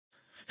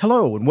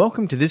Hello and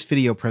welcome to this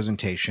video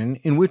presentation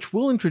in which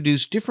we'll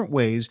introduce different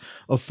ways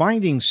of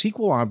finding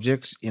SQL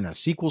objects in a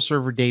SQL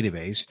Server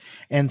database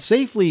and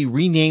safely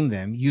rename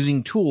them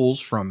using tools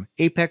from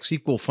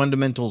ApexSQL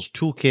Fundamentals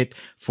Toolkit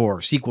for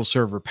SQL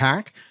Server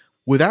Pack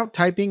without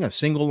typing a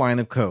single line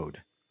of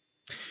code.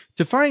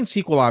 To find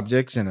SQL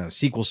objects in a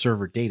SQL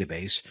Server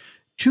database,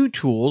 two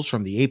tools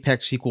from the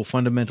ApexSQL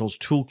Fundamentals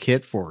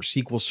Toolkit for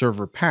SQL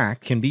Server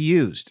Pack can be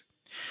used.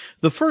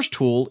 The first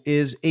tool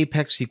is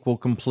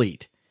ApexSQL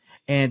Complete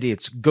and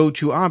its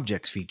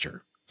GoToObjects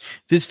feature.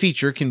 This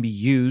feature can be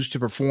used to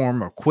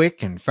perform a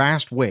quick and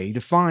fast way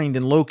to find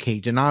and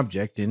locate an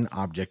object in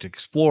Object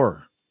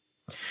Explorer.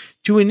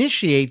 To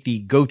initiate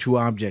the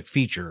GoToObject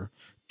feature,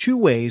 two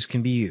ways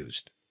can be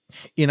used.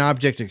 In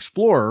Object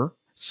Explorer,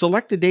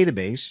 select a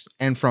database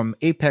and from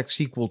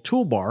ApexSQL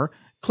toolbar,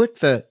 click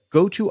the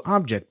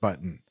GoToObject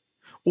button,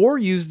 or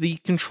use the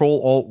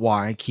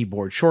Ctrl-Alt-Y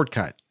keyboard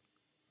shortcut.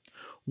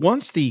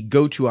 Once the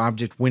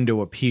GoToObject window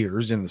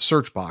appears in the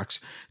search box,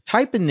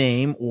 type a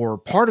name or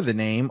part of the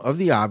name of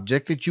the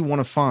object that you want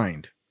to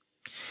find.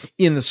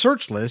 In the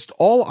search list,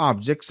 all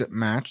objects that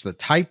match the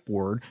type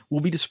word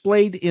will be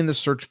displayed in the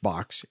search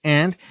box,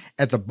 and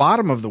at the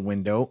bottom of the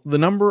window, the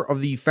number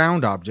of the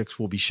found objects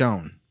will be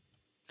shown.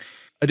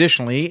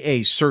 Additionally,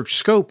 a search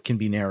scope can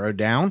be narrowed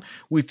down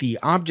with the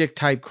object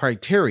type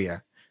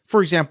criteria,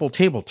 for example,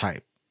 table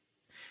type.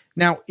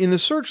 Now, in the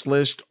search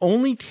list,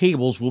 only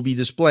tables will be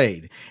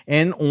displayed,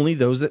 and only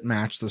those that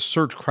match the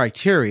search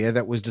criteria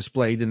that was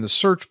displayed in the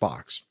search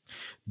box.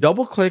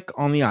 Double-click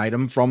on the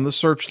item from the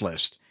search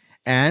list,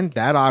 and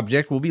that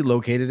object will be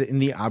located in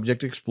the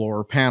Object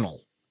Explorer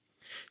panel.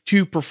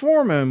 To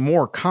perform a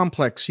more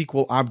complex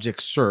SQL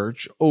object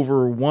search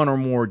over one or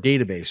more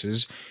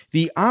databases,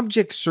 the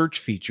Object Search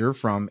feature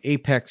from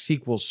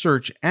ApexSQL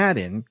Search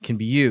add-in can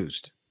be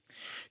used.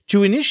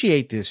 To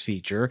initiate this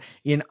feature,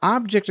 in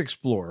Object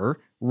Explorer,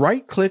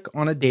 right-click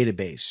on a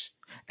database,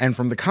 and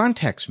from the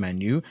context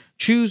menu,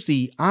 choose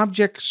the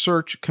Object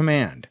Search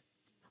command.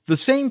 The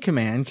same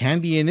command can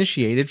be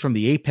initiated from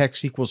the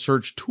ApexSQL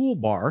Search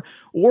toolbar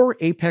or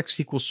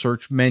ApexSQL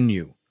Search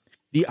menu.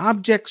 The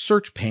Object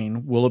Search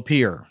pane will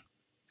appear.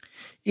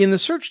 In the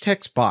search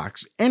text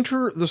box,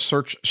 enter the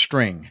search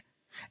string,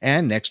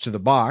 and next to the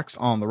box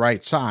on the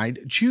right side,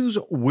 choose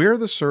where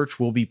the search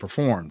will be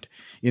performed,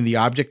 in the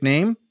object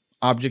name,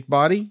 object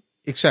body,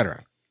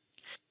 etc.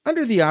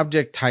 Under the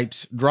Object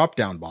Types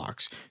drop-down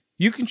box,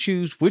 you can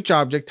choose which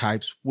object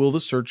types will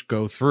the search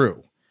go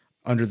through.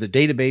 Under the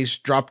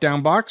Database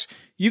drop-down box,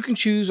 you can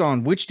choose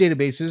on which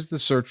databases the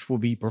search will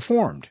be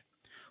performed.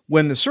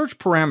 When the search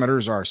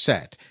parameters are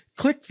set,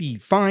 click the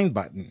Find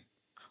button.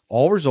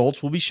 All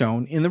results will be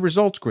shown in the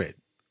results grid.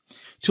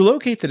 To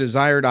locate the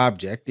desired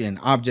object in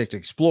Object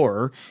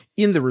Explorer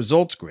in the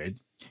results grid,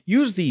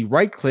 use the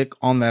right-click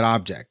on that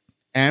object,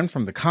 and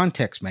from the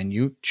context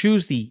menu,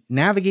 choose the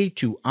Navigate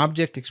to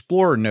Object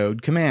Explorer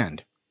node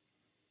command.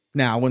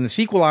 Now, when the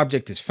SQL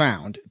object is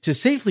found, to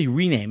safely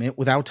rename it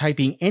without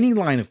typing any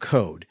line of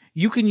code,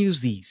 you can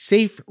use the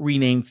Safe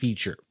Rename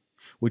feature,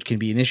 which can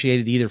be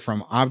initiated either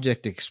from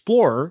Object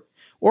Explorer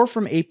or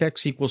from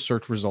ApexSQL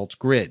Search Results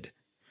Grid.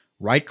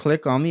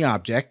 Right-click on the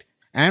object,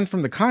 and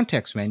from the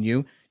context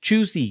menu,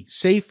 choose the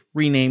Safe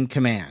Rename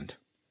command.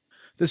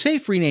 The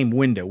Safe Rename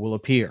window will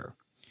appear.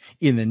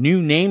 In the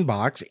New Name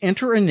box,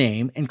 enter a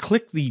name and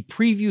click the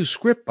Preview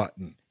Script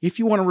button if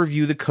you want to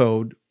review the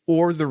code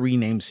or the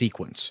rename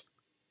sequence.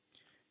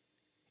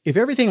 If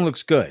everything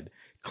looks good,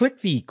 click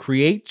the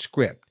Create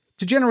Script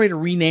to generate a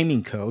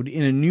renaming code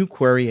in a new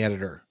query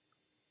editor.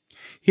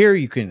 Here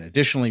you can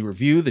additionally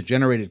review the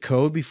generated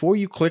code before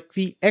you click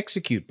the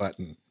Execute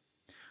button.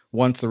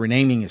 Once the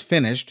renaming is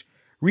finished,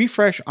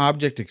 refresh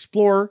Object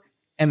Explorer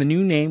and the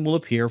new name will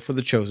appear for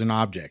the chosen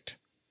object.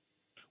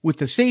 With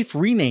the Safe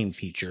Rename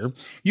feature,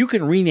 you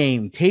can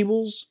rename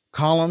tables,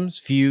 columns,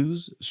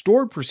 views,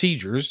 stored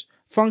procedures,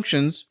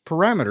 functions,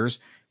 parameters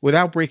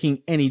without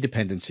breaking any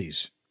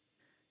dependencies.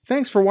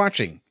 Thanks for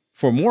watching.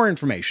 For more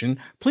information,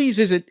 please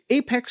visit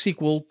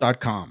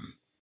apexsql.com.